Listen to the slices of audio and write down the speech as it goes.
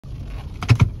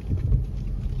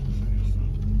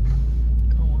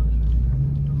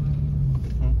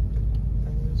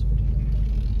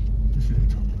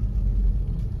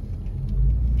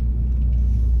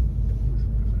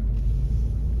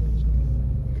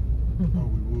Oh,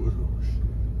 we would. Oh, shit.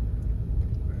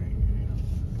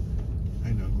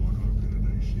 Ain't nothing going on up here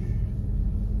today, shit.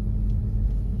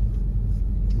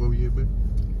 Where we at, baby?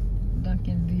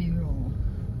 Duncanville.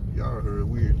 Y'all heard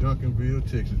we in Duncanville,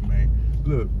 Texas, man.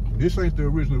 Look, this ain't the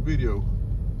original video.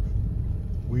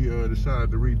 We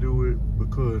decided to redo it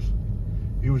because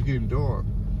it was getting dark.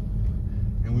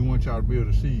 And we want y'all to be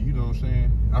able to see, you know what I'm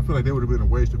saying? I feel like that would have been a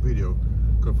waste of video.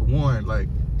 Cause for one, like,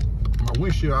 my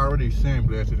windshield already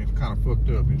sandblasted and kind of fucked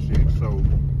up and shit. So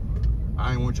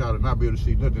I ain't want y'all to not be able to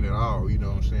see nothing at all, you know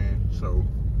what I'm saying? So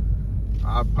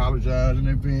I apologize in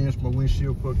advance, my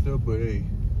windshield fucked up, but hey,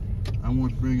 I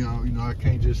want to bring y'all, you know, I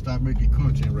can't just stop making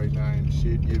content right now and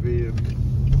shit, you feel me?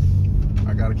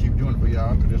 I gotta keep doing it for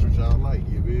y'all, cause that's what y'all like,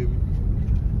 you feel me?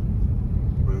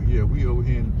 But yeah, we over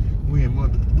here we in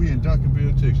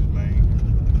Duncanville, Texas, man.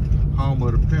 Home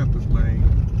of the Panthers, man.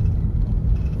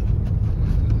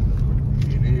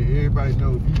 And everybody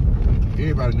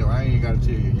know, I ain't gotta tell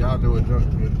you, y'all know what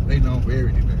Duncanville, they known for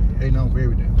everything, man. They known for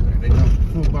everything, man. They known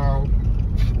for football,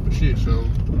 for shit show.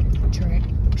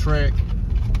 Track.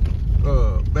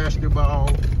 Basketball.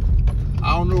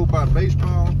 I don't know about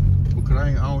baseball because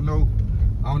I don't know.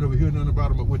 I don't ever hear nothing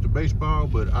about them with the baseball,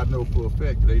 but I know for a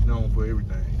fact that they known for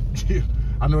everything.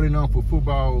 I know they known for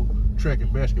football, track,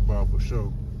 and basketball for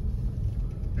sure.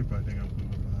 They probably think I'm doing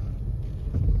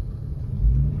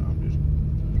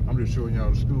I'm just showing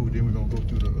y'all the school. Then we're gonna go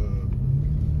through the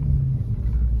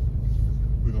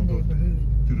we're gonna go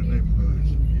through the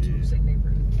neighborhoods. Yeah.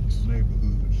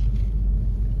 Neighborhoods.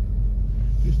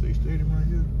 This they stadium right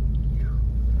here.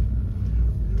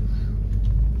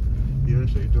 Yeah,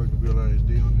 they say Duncanville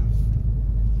ISD on there.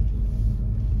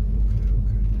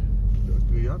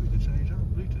 Okay. Y'all need to change our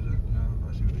bleachers up now.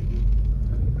 I see what they do.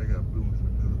 They got blue ones for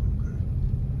the middle. Okay.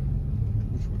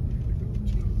 Which one we need to go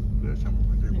to? Last time we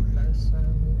went there. Last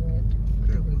time we went,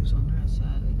 we was on that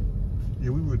side. Yeah,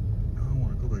 we would. I don't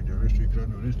want to go back down that street because I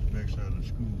know this is the back side of the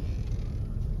school.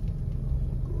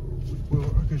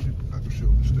 Well, I guess I can show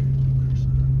the stadium on the back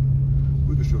side.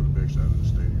 We can show the back side of the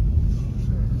stadium.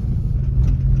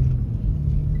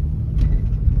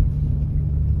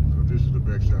 So this is the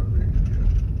back side of it, yeah.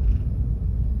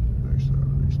 Back side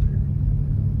of the stadium.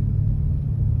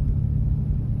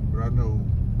 But I know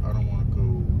I don't want to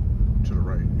go to the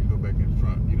right and go back in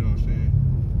front, you know what I'm saying?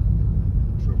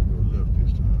 So we'll go left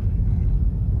this time.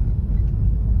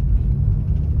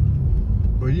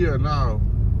 But yeah, now,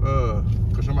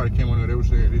 cause somebody came on there, they were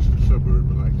saying this is a suburb,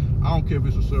 but like, I don't care if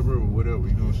it's a suburb or whatever,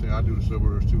 you know what I'm saying? I do the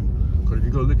suburbs too. Cause if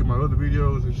you go look at my other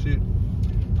videos and shit,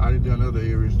 I done done other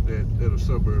areas that are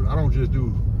suburbs. I don't just do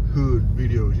hood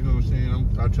videos, you know what I'm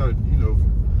saying? I try to, you know,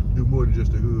 do more than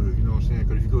just the hood, you know what I'm saying?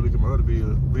 Cause if you go look at my other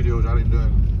videos, I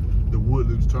done the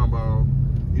woodlands, talking about,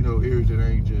 you know, areas that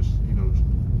ain't just, you know,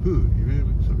 hood, you feel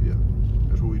me? So yeah,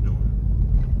 that's what we doing.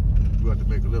 We got to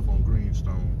make a left on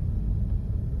Greenstone.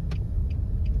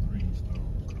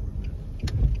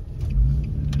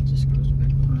 It just goes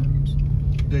back around.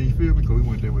 Yeah, you feel me? Because we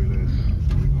went that way last time.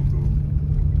 So we're going to go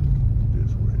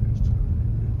this way this time.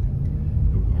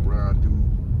 So we're going to ride through.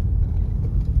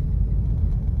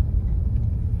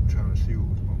 I'm trying to see what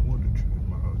was my monitor.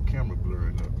 My camera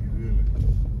blurring up. You feel me?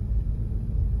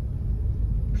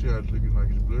 See how it's looking like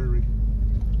it's blurry?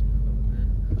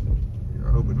 Yeah, I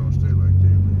hope it don't stay like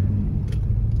that, man.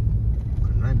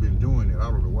 Because I ain't been doing it.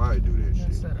 I don't know why I do that shit.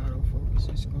 That's that autofocus.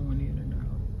 It's going in and out.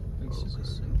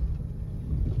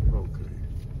 Okay.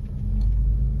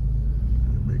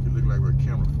 Make it look like my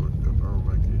camera fucked up. I don't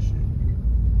like this shit.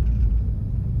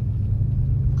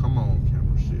 Come on,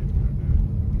 camera shit.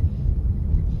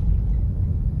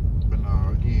 But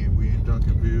nah, again, we in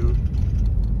Duncanville.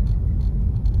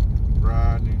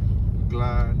 Riding,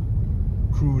 gliding,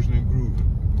 cruising and grooving.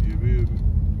 You feel me?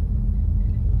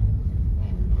 I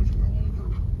don't even know which way I want to go.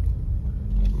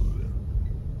 I'm going to go there.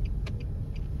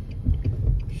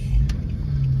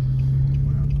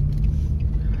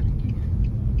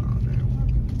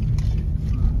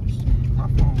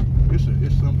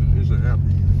 It's an app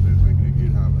that's making it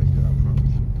get hot like that, I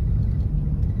promise you.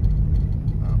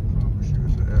 I promise you,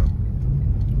 it's an app.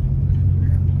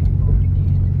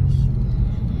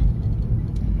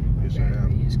 It's an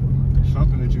app.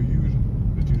 Something that you're using,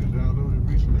 that you just downloaded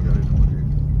recently, got it on here.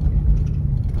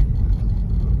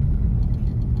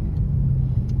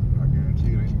 I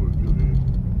guarantee it ain't supposed to do that.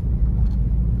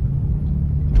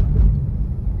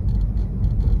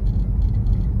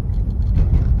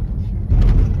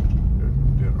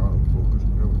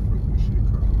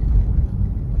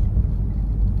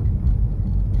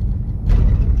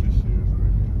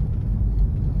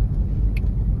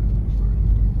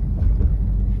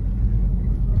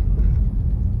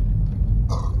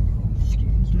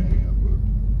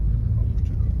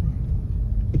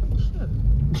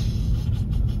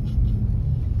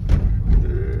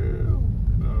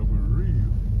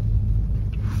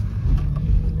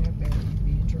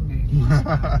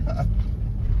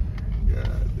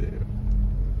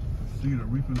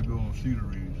 we finna go on Cedar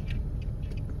Ridge.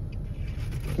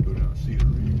 Let's go down Cedar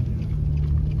Ridge.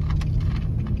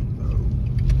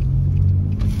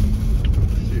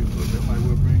 Shit, but that might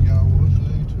well bring y'all what's the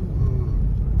name too?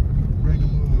 Bring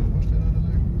them, what's that other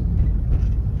name?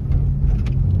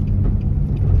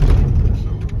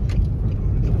 DeSoto.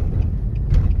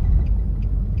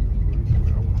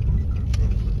 I want to go to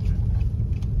DeSoto.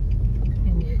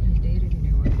 And yet you did it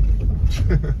anyway.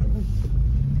 Yeah,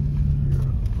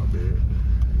 my bad.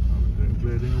 I'm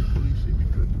glad they don't police see me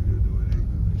cutting through there doing that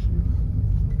good shit.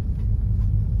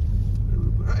 They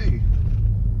would be,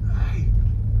 hey,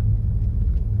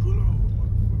 pull over,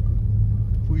 motherfucker.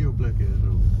 Pull your black ass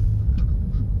over.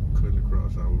 Cutting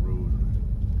across our roads.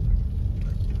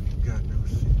 Like we ain't got no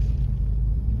sense.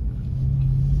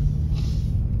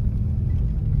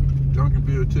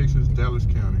 Duncanville, Texas, Dallas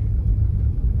County.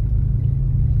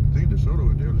 I think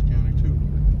DeSoto in Dallas County too.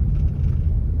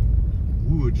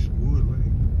 Wood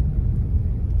Lane.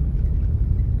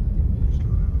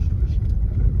 Slow down, so let's see.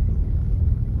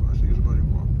 Oh, I see somebody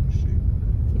walking and shit.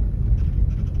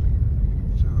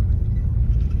 What's y'all niggas doing?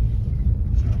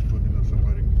 Sound fucking up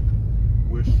somebody.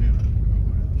 West Center. Oh,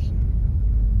 whatever center.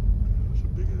 That's a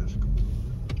big ass school.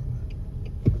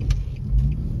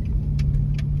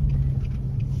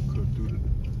 Cut through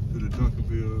the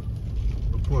Duncanville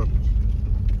apartments.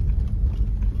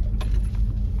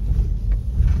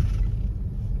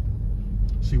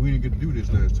 See, we didn't get to do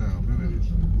this last time. None of this.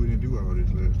 We didn't do all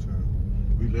this last time.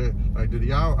 We let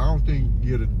y'all. I don't think.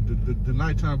 Yeah, the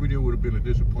nighttime video would have been a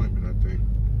disappointment. I think,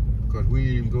 cause we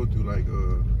didn't even go through like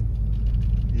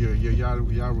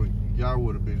y'all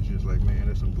would have been just like, man,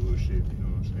 that's some bullshit. You know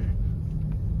what I'm saying?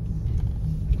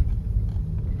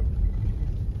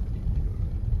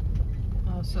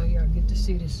 Also, y'all get to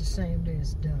see this the same day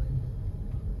it's done.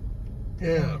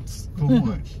 Yeah, for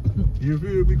once. You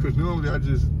feel me? Because normally I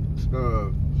just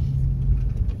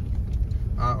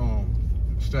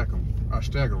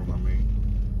stagger them, I mean.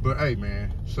 But hey,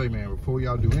 man, before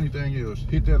y'all do anything else,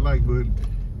 hit that like button.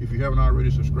 If you haven't already,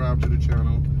 subscribe to the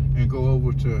channel and go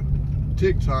over to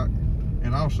TikTok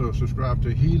and also subscribe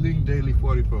to Healing Daily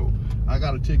 44. I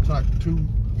got a TikTok too,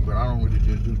 but I don't really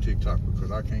just do TikTok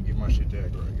because I can't get my shit to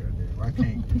act right,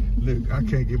 goddamn. I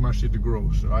can't get my shit to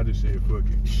grow, so I just said fuck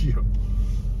it. Shit.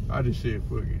 I just said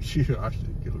fuck it. Shit. I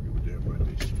should get a damn about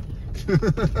this shit.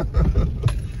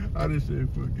 I just said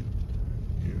fuck it.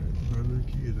 Yeah, my little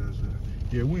kids outside.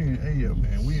 Yeah, we in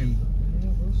man. We in.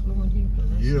 Yeah, we're slowing here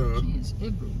because Yeah. kids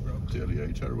everywhere. I'm telling you, I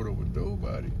ain't trying to run over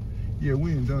nobody. Yeah,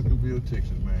 we in Duncanville,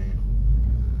 Texas, man.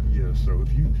 Yeah, so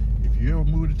if you ever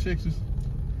move to Texas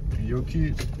and your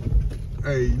kids,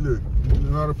 hey, look, you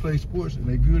know how to play sports and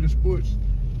they good in sports,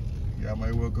 y'all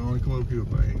might well go on and come up here,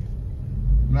 man.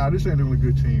 Nah, this ain't the only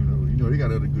good team though. You know, they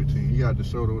got other good teams. You got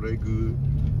DeSoto, they good.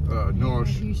 North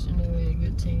Houston, they're a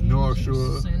good team. North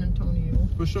Shore. San Antonio.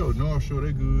 For sure, North Shore,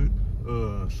 they good.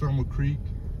 Summer Creek,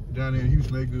 down there in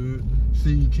Houston, they good.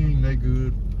 Sea King, they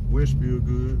good. Westfield,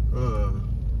 good.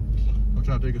 I'm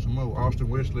trying to think of some more. Austin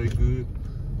Westlake, good.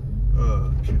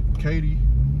 Katy,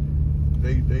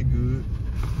 they good. You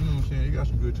know what I'm saying? You got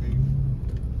some good teams.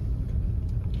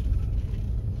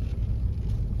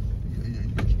 Yeah, you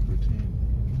got some good teams.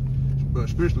 But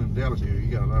especially in Dallas area,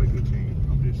 you got a lot of good teams.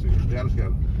 I'm just saying. Dallas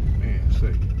got,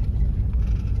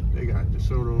 they got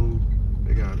DeSoto,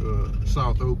 they got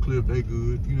South Oak Cliff, they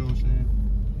good. You know what I'm saying?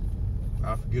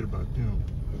 I forget about them.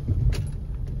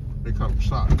 They call them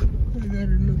soccer. They got a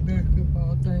little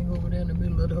basketball thing over there in the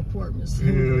middle of the apartments.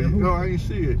 Yeah, no, I ain't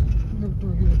see it. Look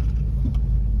through here.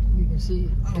 You can see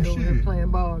it. Oh, They're over there shit.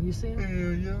 playing ball. You see it?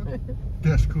 Hell yeah.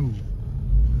 That's cool.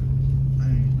 I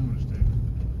ain't noticed that.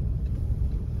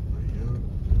 But yeah,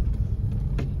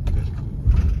 that's cool.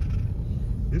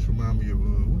 This remind me of,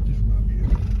 what this remind me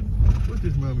of? What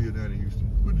this remind me of down in Houston?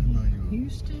 What this remind you of?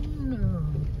 Houston?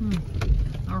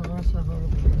 I don't know. That's a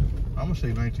horrible. I'm gonna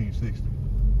say 1960.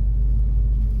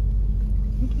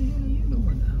 What the hell are you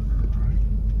doing now? Right.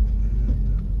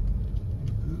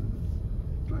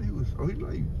 Yeah. Like he was, okay.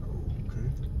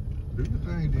 Do the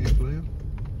thing then, player.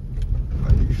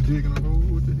 Like he was digging a hole,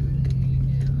 what the hell?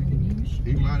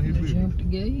 He minding his business. Jump the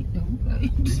gate? Okay.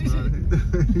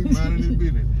 He minding his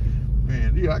business. Man,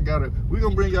 yeah, we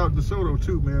gonna bring out DeSoto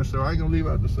too, man, so I ain't gonna leave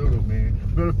out DeSoto, man.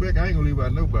 Matter of fact, I ain't gonna leave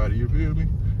out nobody, you feel me?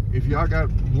 If y'all got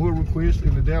more requests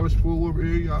in the Dallas-Fort Worth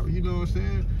area, you know what I'm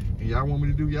saying? And y'all want me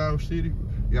to do y'all city,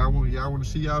 y'all want to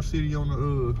see y'all city on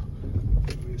the,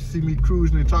 see me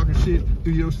cruising and talking shit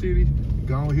through your city,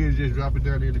 go on here and just drop it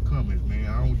down there in the comments, man.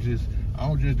 I don't just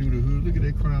do the hood. Look at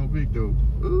that Crown Vic though.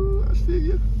 Ooh, I see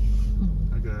ya.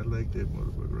 I gotta like that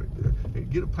motherfucker right there. Hey,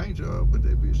 get a paint job, but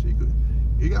that bitch,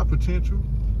 it got potential.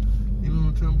 You know what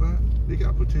I'm talking about? They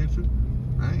got potential.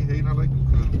 I ain't hating. I like them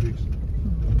convicts.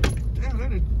 Damn,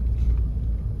 that is.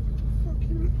 Fuck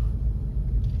you.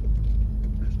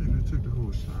 This nigga took the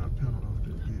whole side panel off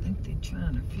that bitch. I think they're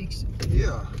trying to fix it.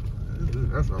 Yeah.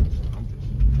 That's what I'm just.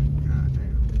 God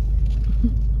damn.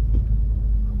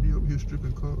 Be over here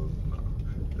stripping cars? No.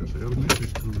 That's an elementary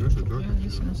school. That's a Duncanville. Yeah,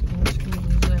 this one's what school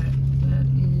is that? That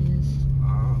is.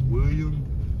 William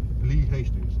Lee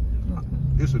Hastings. Okay.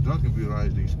 It's a Duncanville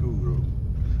ISD school, though.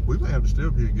 We might have to stay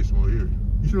up here and get some more area.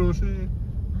 You know what I'm saying?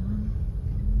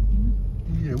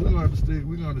 Yeah, we're gonna have to stay.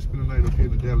 We're gonna have to spend the night up here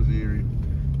in the Dallas area.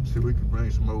 See if we can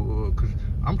bring some more. Cause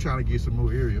I'm trying to get some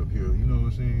more area up here. You know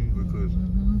what I'm saying? Because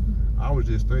I was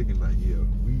just thinking, like, yeah,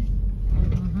 we.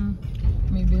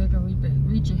 Maybe I can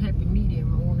reach a happy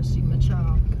medium. I want to see my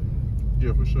child.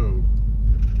 Yeah, for sure.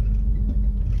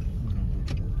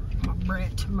 My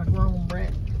brat, my grown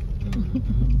brat.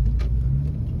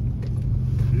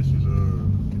 This is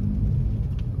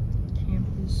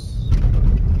campus.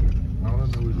 All I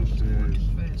know is it says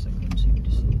Fast, I couldn't see what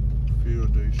this is.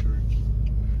 field day shirts.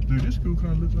 Dude, this school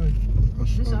kind of looks like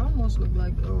This almost looked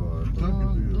like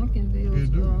Duncanville's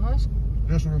high school.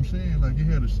 That's what I'm saying. Like it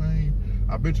had the same.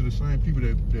 I bet you the same people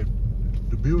that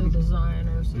the builders, the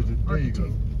designers, there you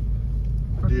go.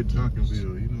 Did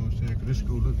Duncanville, you know what I'm saying? Cause this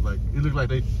school looked like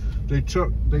they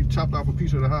chopped off a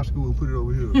piece of the high school and put it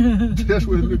over here. That's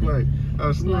what it looked like.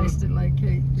 I swear. Sliced it like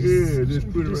cake. Yeah,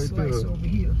 just put it right there. Over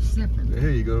here, separate.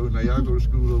 There you go. Now y'all go to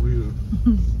school over here. You know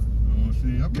what I'm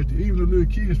saying? I bet even the little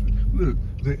kids, look,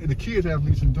 the kids have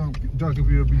me some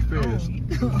Duncanville be fast. Oh,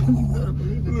 you better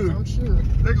believe it, Look, I'm sure.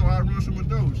 They're gonna outrun some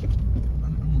adults.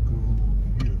 I'm gonna go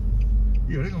over here.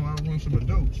 Yeah, they're gonna outrun some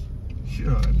adults.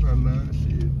 Sure, that's not lying.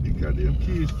 Shit, they goddamn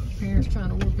kids. Parents trying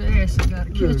to whoop their ass, I gotta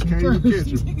catch them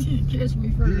first. Catch me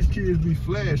first. These kids be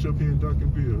flash up here in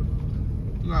Duncanville.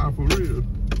 Nah, for real.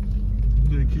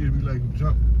 Little kids be like,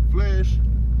 jump, flash.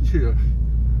 Yeah.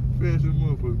 Fast as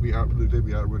motherfuckers be out, look, they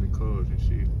be out running cars and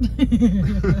shit.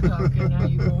 Okay, now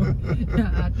you going.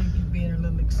 I think you're being a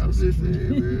little excessive. I'm just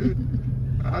saying, man.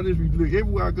 I just be, look,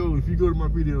 everywhere I go, if you go to my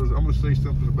videos, I'm gonna say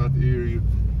something about the area.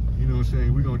 You know what I'm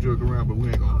saying? We're gonna joke around, but we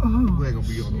ain't gonna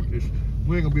be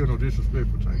on no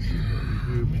disrespectful type shit. You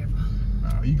feel me?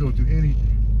 You go through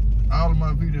all of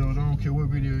my videos, I don't care what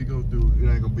video you go through, it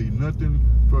ain't gonna be nothing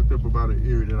fucked up about an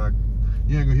area that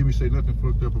you ain't gonna hear me say nothing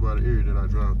fucked up about an area that I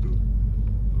drive through. You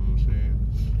know what I'm saying?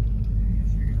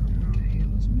 Figure out what the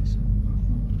hell is missing.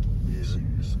 Yeah.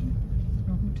 Seriously.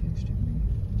 Oh, who texted me?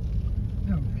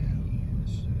 Okay,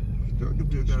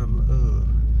 Duncanville got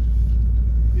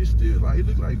it's still like, it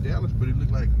look like Dallas, but it look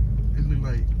like 19,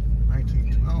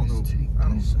 I don't know. I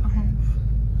don't know.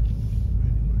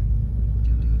 Anyway,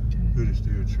 but it's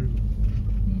still true.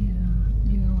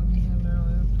 Yeah, let me have that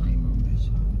airplane mode. That's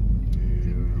all.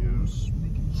 Yeah. I was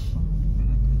making my phone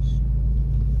backwards.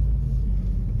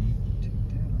 Take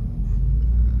that off.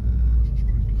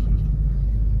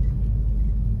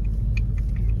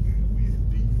 We in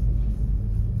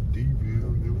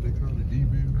D-Ville, is that what they call it?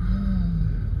 D-Ville?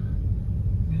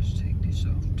 Let's take this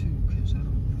off too, because I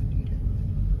don't really need it.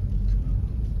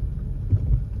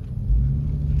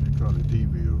 They call it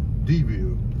D-Ville.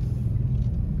 D-Ville.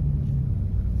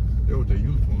 That's what their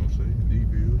uniform say,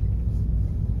 D-Ville.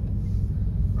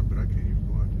 I bet I can't even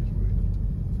go out this way.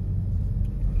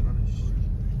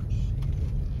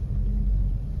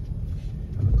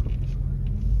 I'll come this way.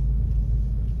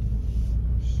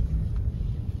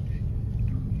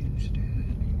 Don't use that.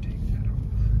 Take that off.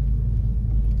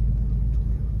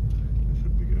 That's a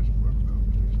big ass walkabout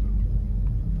place though.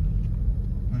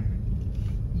 Man,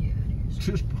 Yeah, it is.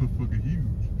 this motherfucker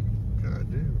huge. God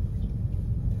damn.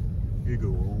 It go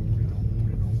on and on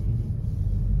and on.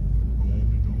 On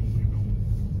and on and on.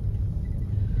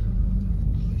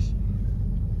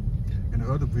 And the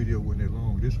other video wasn't that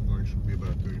long. This one should be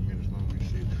about 30 minutes long and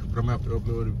shit. But I'm gonna have to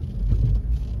upload it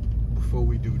before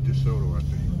we do DeSoto, I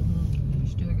think. You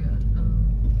still got,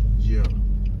 Yeah.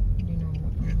 you know,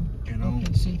 And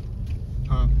OKC.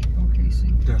 Huh? OKC.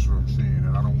 That's what I'm saying.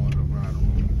 And I don't want to run out of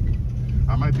room.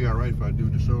 I might be alright if I do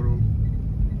DeSoto.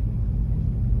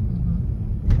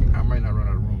 I might not run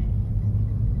out of room.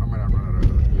 I might not run out of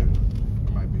yeah. I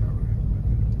might be alright.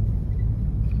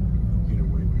 Either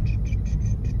way,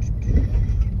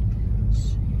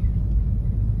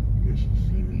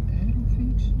 Maybe that'll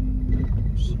fix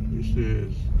it. it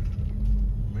says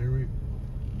Mary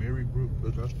Brook.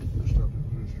 Look, I stop the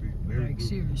street. Mary Like, Brook.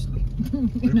 seriously.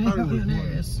 They probably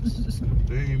was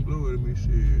they ain't blow it at me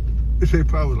shit. They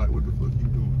probably like, what the fuck you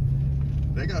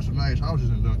doing? They got some nice houses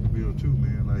in Duncanville too,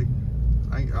 man. Like,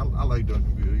 I like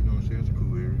Duncanville, you know what I'm saying? It's a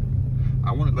cool area.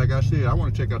 I want to, like I said, I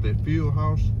want to check out that field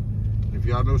house if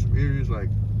y'all know some areas, like,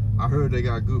 I heard they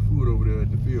got good food over there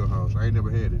at the field house. I ain't never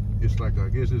had it. It's like, I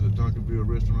guess it's a Duncanville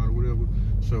restaurant or whatever.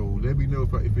 So let me know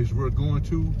if it's worth going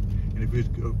to, and if it's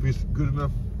good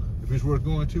enough, if it's worth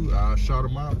going to, I'll shout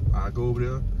them out. I'll go over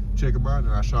there, check them out,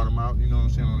 and I'll shout them out, you know what I'm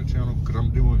saying, on the channel, because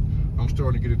I'm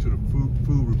starting to get into the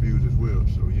food reviews as well.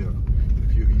 So yeah,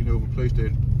 if you know of a place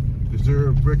that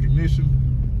deserves recognition,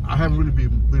 I haven't really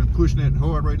been pushing that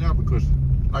hard right now because,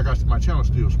 like I said, my channel's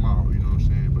still small, you know what I'm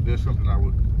saying, but that's something I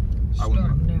would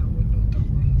now.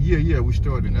 Yeah, we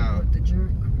started now. The jerk,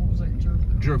 what was that jerk?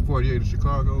 Jerk 48 in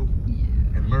Chicago, yeah,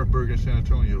 and Murphburg in San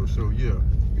Antonio. So yeah,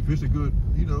 if it's a good,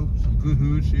 you know, some good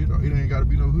hood shit, or it ain't got to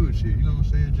be no hood shit. You know what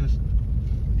I'm saying? Just,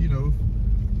 you know,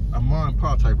 a mom and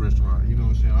pop type restaurant. You know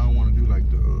what I'm saying? I don't want to do like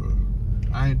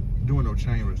I ain't doing no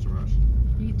chain restaurants.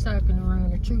 You talking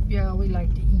around the truth, y'all? We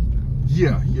like to eat.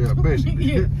 Yeah, basically.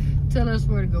 Yeah. Tell us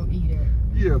where to go eat at.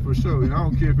 Yeah, for sure. And I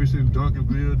don't care if it's in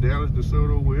Duncanville, Dallas,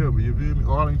 DeSoto, wherever. You feel me?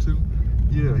 Arlington.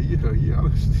 Yeah.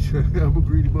 I'm a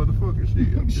greedy motherfucker.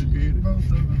 Shit, I'm just kidding.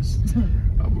 Both of us.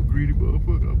 I'm a greedy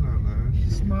motherfucker. I'm not lying.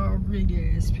 Shit. Small,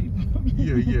 greedy ass people.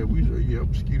 Yeah. I'm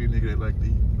a skinny nigga that like to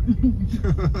eat.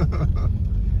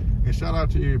 And shout out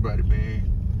to everybody, man.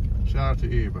 Shout out to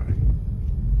everybody.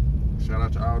 Shout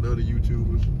out to all the other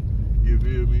YouTubers. You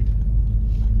feel me?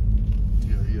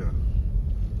 Yeah.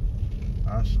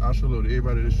 I salute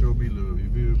everybody that showed me love. You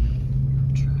feel me?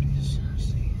 Try this.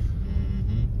 See.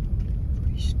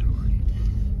 Restarted.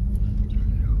 Turn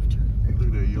it off. Look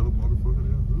at that yellow motherfucker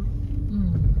there.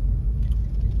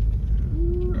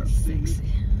 That's sexy.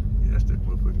 Yeah, that's that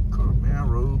motherfucking car. Man,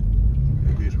 road.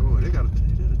 That bitch hard. They got is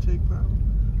that a take power?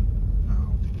 No, I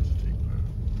don't think that's a take power.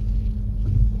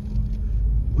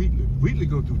 Wheatley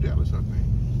go through Dallas, I think.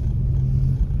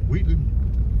 Wheatley.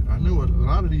 I know a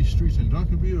lot of these streets in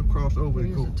Duncanville cross over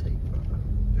and go.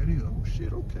 That is, oh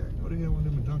shit, okay. Oh, they have one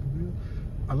of them in Duncanville.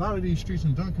 A lot of these streets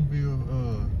in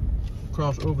Duncanville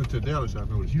cross over to Dallas, I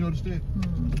noticed. You noticed that?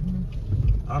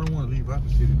 I don't want to leave out the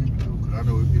city, though, because I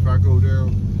know if I go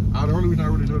down, the only reason I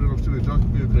really know that I'm still in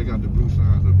Duncanville is because they got the blue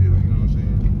signs up here, you know what I'm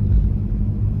saying?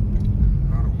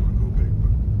 I don't want to go back, but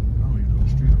I don't even know the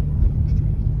street I'm on. What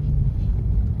street is this?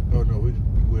 Oh, no, it's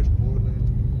Westmoreland.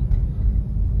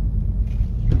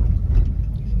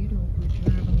 You don't quit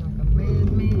driving like a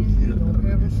madman, you don't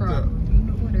have a problem. You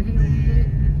know what the hell is that?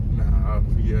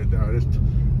 Nah, that's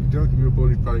Duncanville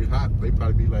police probably hot. They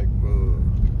probably be like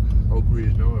Oak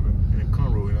Ridge Northern and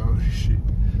Conroe and all that shit.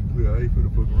 Look, I ain't finna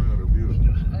fuck around up here.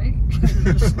 Hey,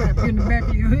 just slap you in the back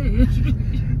of your head.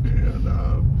 Yeah,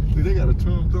 nah. Dude, they got a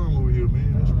Tom Thumb over here,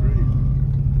 man. That's crazy.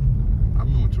 I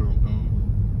remember Tom Thumb.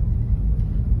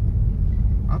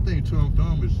 I think Tom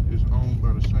Thumb is owned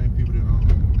by the same people that own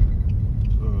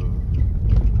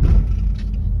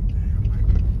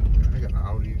damn, I got an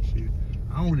Audi and shit.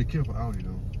 I don't really care for Audi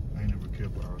though. I ain't never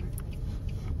cared for Audi.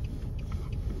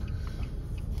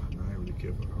 I ain't really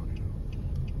care for Audi though.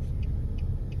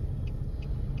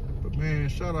 But man,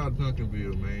 shout out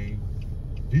Duncanville, man.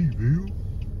 D-Ville.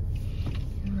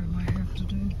 You know what I might have to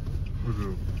do? What's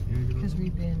up? Because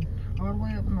we've been all the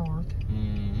way up north.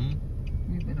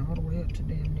 We've been all the way up to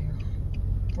damn near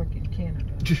fucking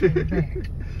Canada and back.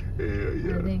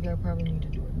 Yeah. I think I probably need to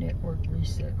do a network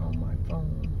reset on my phone.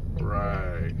 Maybe Right.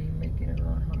 that could be making it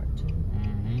run hot too.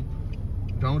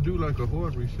 Don't do like a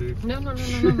hard reset. No. Hell no.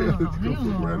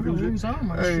 I'm gonna lose all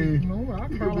my shit. No, I'll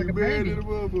cry like a baby. You gonna be mad at the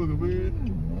motherfucker, man.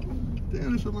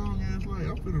 Damn, it's a long ass light.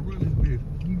 I'm finna run this bitch.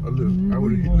 Oh, look, I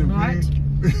would've hit them, man.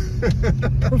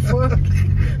 The fuck?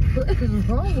 What is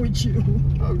wrong with you?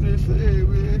 I'm just saying,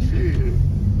 man, shit.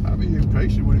 I be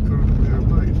impatient when it comes to damn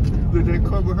lights. Look, that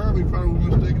car behind me probably was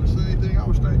mistaken the same thing I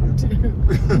was thinking.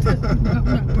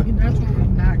 That's what we're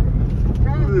not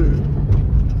gonna do.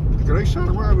 Cause they shot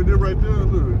around with them right there.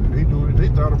 Look, they doing it. They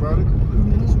thought about it.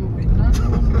 That's what we're not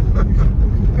gonna do.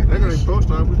 They got a post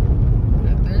office.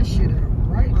 That shit out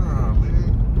right. Nah,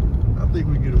 man. I think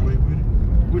we get away with it.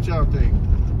 What y'all think?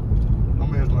 I'm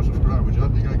gonna ask my subscribers. Y'all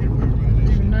think I get away with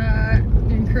it? Do not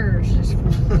encourage this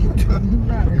food.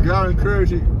 If y'all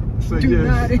encourage it, say do yes.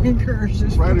 not encourage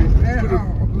this Right food at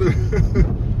all.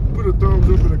 Put a thumbs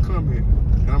up in a comment,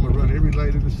 and I'm gonna run every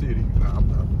light in the city. Nah, I'm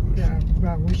not. Yeah,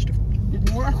 I wish the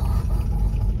what?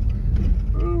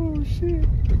 Oh shit.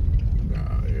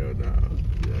 Nah. Yeah,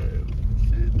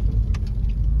 shit.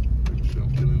 I'm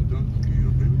feeling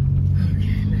Duncanville, baby.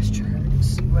 Okay, let's try it and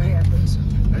see what happens.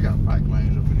 They got bike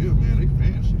lanes up in here, man. They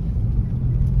fancy.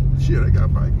 Shit, they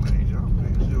got bike lanes. Y'all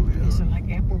fancy over here. It's like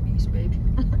Applebee's, baby.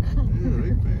 Yeah,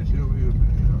 they fancy over here,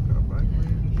 man. Y'all got bike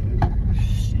lanes and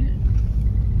Shit.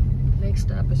 Next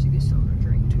stop is to get something to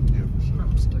drink too. shit. Yeah, for sure.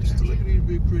 I'm thirsty. Look at these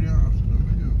big pretty houses over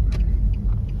here, man.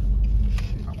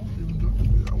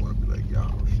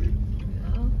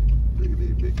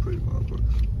 pretty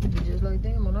motherfuckers. It be just like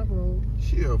them on that road.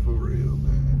 Yeah, for real,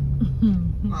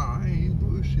 man. Nah, I ain't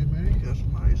bullshit, man. They got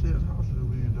some nice ass houses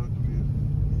over here in Duncanville.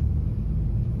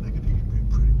 Look at these big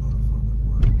pretty motherfuckers,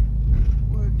 boy.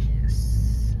 What? Yes.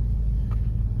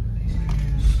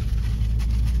 Man.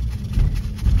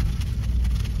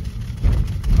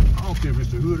 I don't care if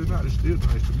it's the hood or not, it's still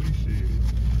nice to me, shit.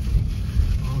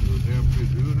 I don't give a damn if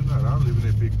it's the hood or not. I live in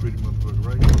that big pretty motherfucker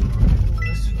right now.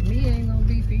 What's for me ain't gonna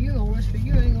be for you, and what's for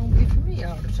you ain't gonna be for me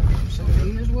all the time. So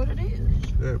it is what it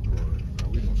is. That part. Now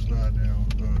we gonna slide down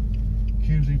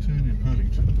Kensington and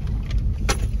Huntington.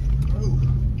 Oh.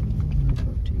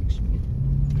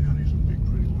 Yeah, I need some big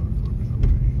pretty motherfuckers over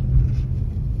here.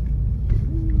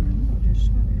 I just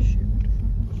saw that shit. What the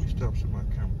fuck? Let me stop so my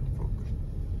camera can focus.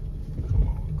 Come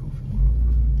on, goofy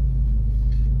motherfucker.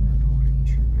 I know I ain't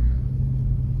tripping.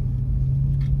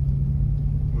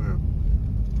 Well,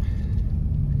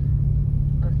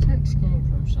 A text came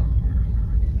from somewhere.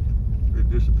 it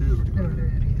disappeared. Oh, there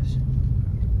it is.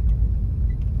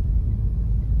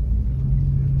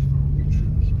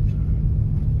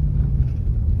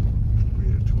 We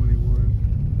had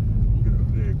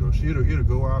 21. There you go. See, it'll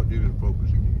go out, then it'll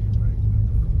focus again. Right?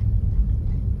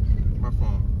 My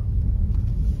phone.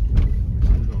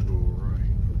 We're gonna go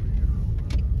right over here.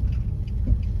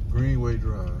 Greenway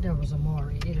Drive. That was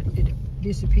Amari. It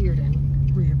disappeared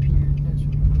and reappeared. That's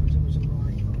what it was. It was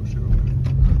Amari. Oh, shit, okay.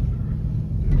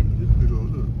 This big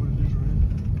old, look, what is this right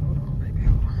here? Hold on, baby.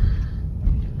 Hold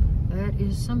on. That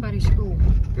is somebody's school.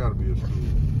 Gotta be a school.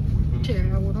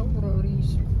 Yeah, I would hope all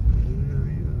these Yeah.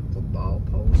 football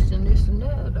posts and this and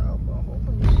that. I'm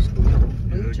hoping this is school.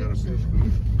 Yeah, that gotta be a school.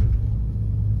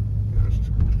 Yeah, that's a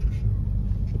school for sure.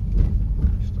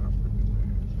 Stop looking at that.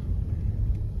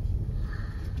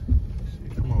 See,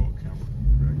 come on, camera.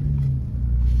 Back in.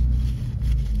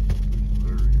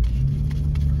 Hilarious.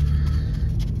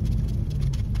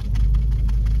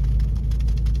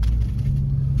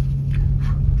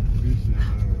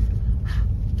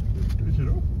 Is it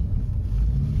open?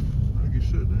 I think it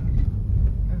shut down.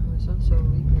 So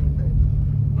leaving, baby.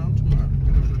 No, I'm talking about,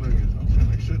 I'm saying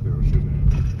like shut down, shut down.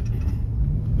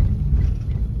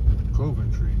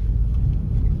 Coventry.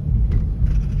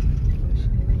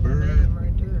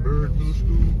 Bird Middle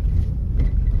School.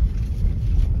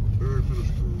 Bird Middle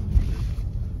School.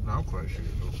 No, I'm quite sure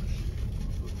it's open shit.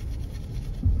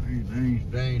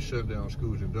 They ain't shut down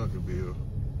schools in Duncanville.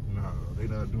 Nah, they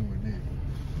not doing that.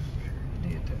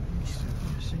 Did that.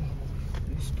 Let's see.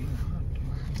 It's still hot there.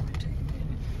 It might take a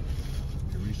minute.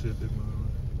 Can reset that mother?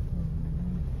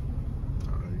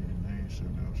 Nah, they ain't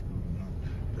shut down schools. No.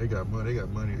 They got money. They got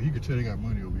money. You can tell they got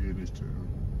money over here this town.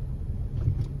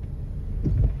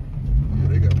 Yeah,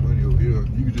 they got money over here.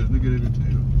 You can just look at it and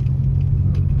tell.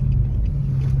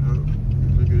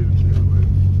 Look at it and tell, man.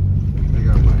 They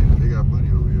got money. They got money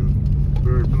over here.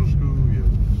 Bird Middle School, yeah.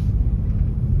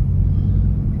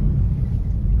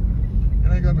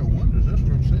 And ain't got no windows. That's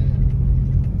what I'm saying.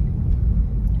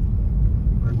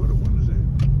 Like, where the windows at?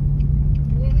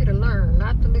 You need to learn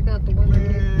not to look out the window.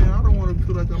 Man, I don't want to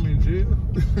feel like I'm in jail.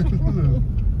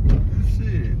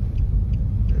 Shit.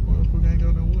 That motherfucker ain't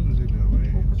got no windows in there,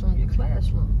 man. Focus on your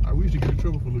classroom. We used to get in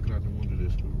trouble for looking out the windows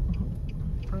at school.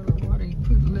 Probably why they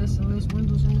put less and less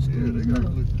windows in the school. Yeah, they got to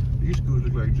look. These schools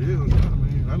look like jails now,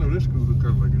 man. I know this school look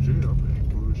kind of like a jail, man.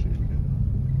 Bullshit.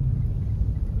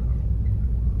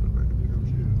 Look like a damn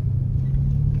jail.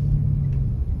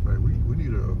 Like, we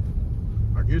need a.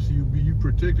 I guess you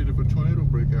protected if a tornado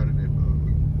break out in that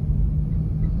mother.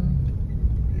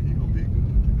 Yeah, you gonna be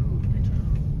good, you know,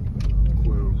 anytime.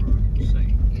 Quail Run.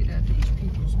 Say, get out these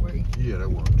people's way. Yeah, that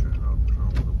one turn out.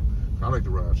 I like to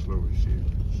ride slow and shit,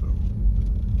 so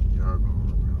y'all gonna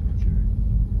run around the jack.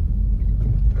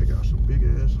 They got some big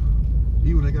ass.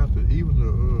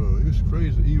 It's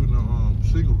crazy. Even the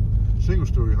single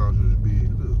story houses is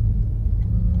big. Look.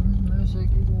 That's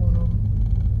like either one of them.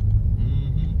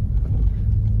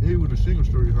 Even the single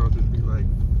story houses be like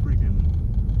freaking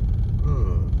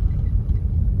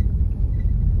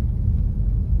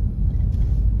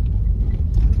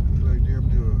like damn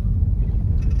near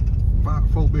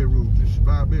 4 bedrooms. It's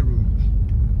 5 bedrooms.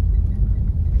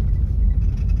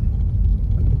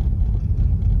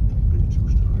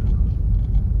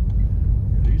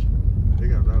 They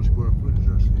got a lot of square footage,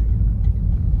 I see.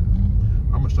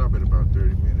 I'm gonna stop at about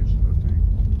 30 minutes, I think.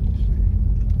 Let's see.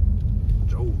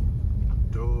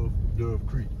 Dove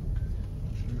Creek.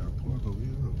 She got park over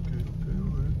here.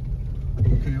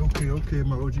 Okay.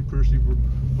 My OG Percy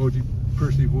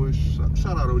voice.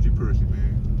 Shout out OG Percy,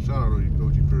 man. Shout out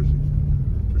OG Percy.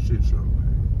 For shit show,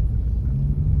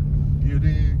 man. You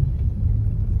dig?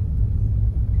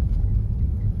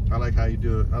 I like like how you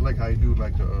do. I like how you do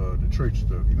like the church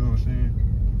stuff. You know what I'm saying?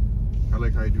 I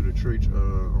like how you do the church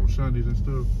on Sundays and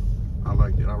stuff. I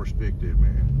like that. I respect that,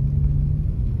 man.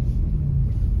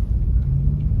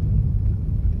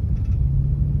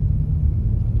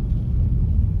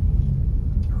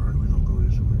 All right, we're gonna go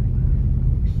this way.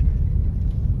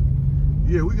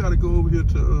 Yeah, we gotta go over here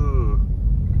to.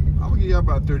 I'm gonna give y'all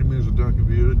about 30 minutes of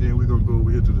Duncanville. Then we're gonna go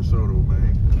over here to DeSoto,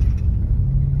 man.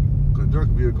 Cause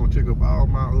Duncanville gonna take up all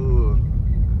my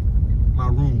my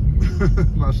room,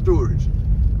 my storage.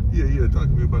 Yeah,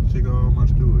 Duncanville about to take all my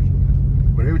storage.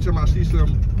 But every time I see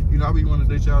something, you know, I be wanting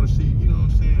to let y'all to see, you know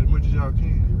what I'm saying, as much as y'all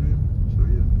can, you know? So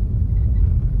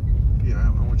yeah. Yeah, I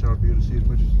want y'all to be able to see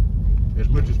as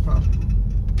much as possible.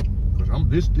 Cause I'm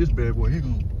this bad boy, he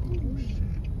gonna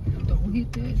Don't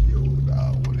hit that. Yo, nah,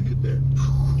 I don't wanna hit that.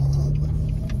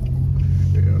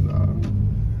 Hell nah.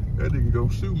 That nigga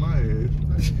gonna sue my ass.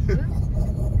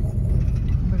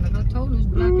 But like I told his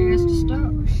black ass to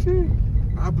stop. Shit.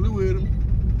 I blew at him.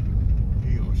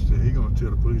 He gonna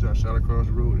tell the police I shot across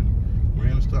the road and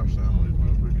ran a stop sign on his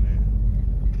motherfucking ass.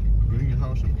 Green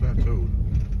House and Plateau.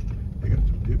 They got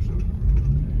some dips over the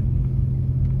road.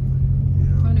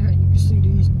 Yeah. Funny how you can see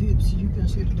these dips. You can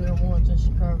see the damn ones in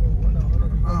Chicago and all of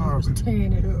them. Was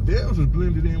tearing it up. Theirs was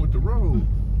blended in with the road.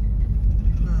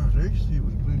 Nah, they shit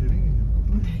was blended in.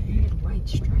 They had white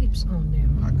stripes on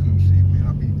them. I couldn't see, man.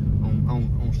 I be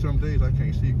on some days I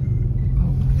can't see good.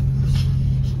 Oh.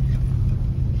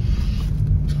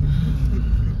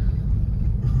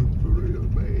 For real,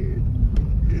 man.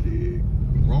 It is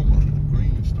Roma,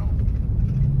 Greenstone.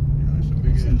 Yeah, it's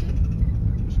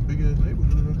a big ass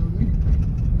neighborhood over there.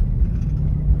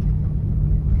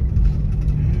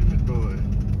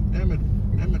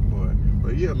 Damn it, boy.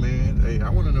 But yeah, man. Hey, I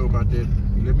want to know about that.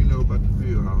 Let me know about the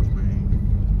field house, man.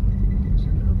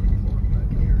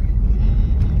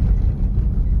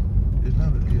 It's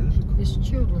not a, yeah, it's a cool. It's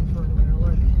children friendly, I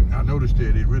like it. I noticed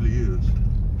that it really is.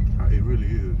 It really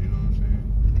is, you know what I'm saying?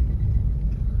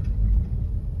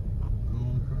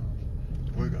 Going across.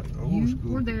 Boy, got the old school.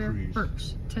 You were there trees.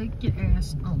 first. Take your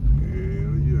ass on.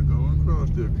 Hell yeah, going across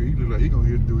there. Cause he look like he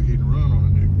gonna do a hit and run on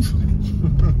a nigga.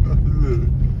 Look,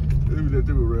 let me let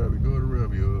them around me. Go around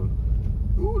me.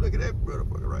 Ooh, look at that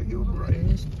motherfucker right here on the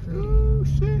right. Oh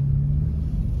shit.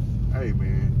 Hey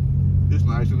man, it's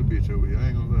nice in the bitch over here. I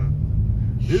ain't gonna lie.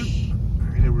 I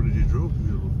ain't never really just drove through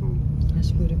here before.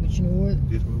 That's pretty, but you know what?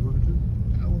 This motherfucker too?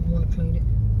 I wouldn't want to clean it.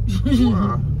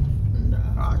 Why?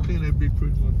 Nah. I clean that big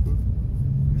pretty motherfucker.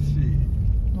 Shit.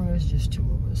 Well, it's just two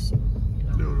of us, so, you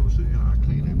You know know. what I'm saying? I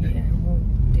clean that bitch.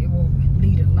 Yeah, it won't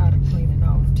need a lot of cleaning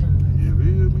off time. You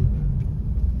feel me?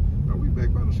 Are we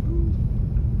back by the school?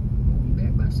 We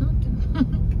back by something.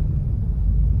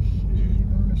 Shit. You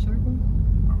go in a circle?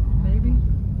 Maybe?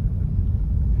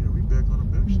 Yeah, we back on the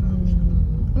back side of the school.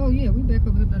 Oh yeah, we back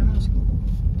up here by the high school.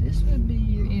 This would be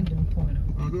your ending point.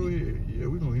 Oh, go ahead. Yeah,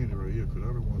 we're gonna end it right here because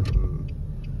I don't want to.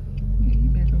 Yeah, you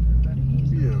back up here by the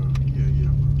end. Yeah.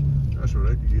 That's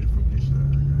right. I can get it from this side.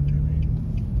 Goddamn it.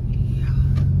 Yeah.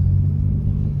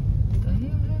 What the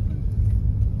hell happened?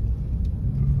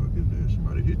 What the fuck is that?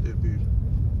 Somebody hit that bitch.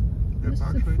 That That's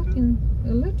box the right there? fucking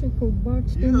electrical box.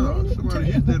 Yeah, somebody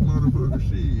hit that motherfucker.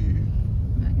 Shit.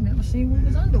 I ain't never seen what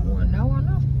was under one. Now I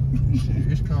know. Shit,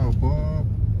 it's called Bob.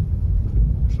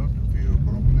 Something field.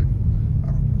 Bob. I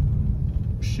don't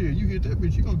know. Shit, you hit that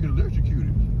bitch, you gonna get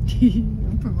electrocuted.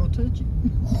 I'm probably gonna touch it.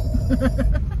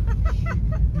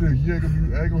 Look, you ain't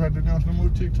gonna have to announce no more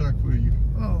TikTok for you.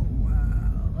 Oh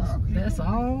wow. That's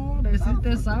all. That's it.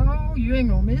 That's all. You ain't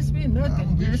gonna miss me.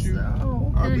 Nothing. Just you.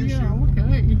 oh, I'll okay. miss Yeah. you.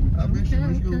 Okay. I bet you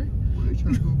Okay. go. Well, they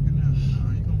try to go up in there.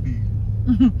 You gonna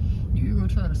be. You gonna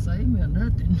try to save me or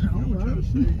nothing? I'm gonna try to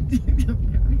save you.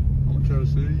 Okay. I'm gonna try to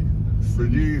save you. But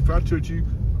yeah, if I touch you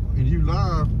and you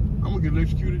live, I'm gonna get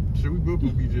electrocuted. So we both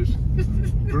gonna be just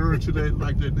burned to that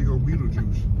like that nigga on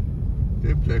Beetlejuice.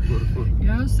 That black motherfucker.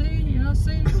 Y'all see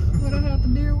what I have to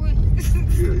deal with?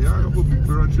 Yeah, y'all gonna be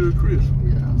burned to a crisp.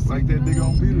 Y'all see Like that what I nigga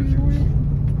on have to deal Beetlejuice. with?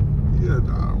 Yeah,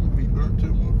 nah, I'm gonna be burnt to a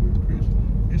motherfucking crisp.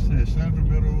 It says Sandra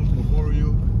Meadows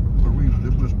Memorial Arena.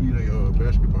 That must be a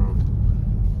basketball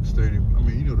stadium. I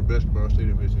mean, you know the basketball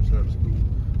stadium is inside the school.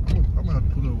 I'm gonna have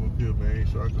to pull over up here, man,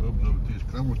 so I can upload this,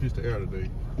 because I want this to air today.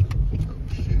 Oh,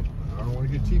 shit. I don't want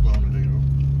to get T-boned today, though.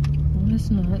 Well, it's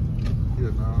not.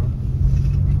 Yeah, nah.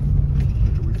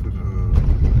 We finna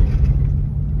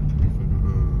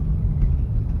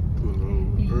pull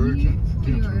over. Urgent.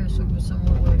 Pull your ass over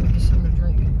somewhere where you get something to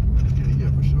drink.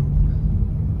 Yeah, for sure.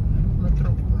 My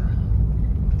throat dry.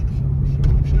 For sure.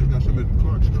 We should have got some at the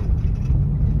Clark store.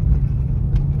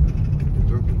 The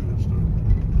Duncanville store.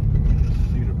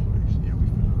 Cedar place. Yeah, we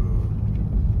finna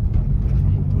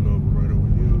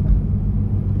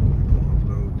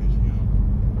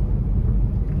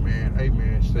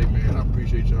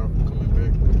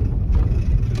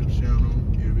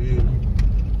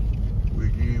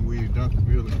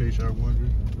case y'all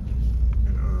wondering.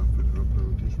 And I'm gonna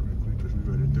upload this right quick because we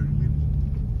right at 30 minutes.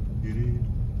 It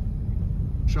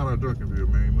is. Shout out Duncanville,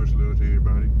 man. Much love to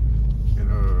everybody.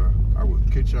 And I will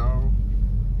catch y'all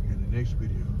in the next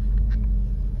video.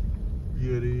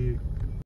 Here it is.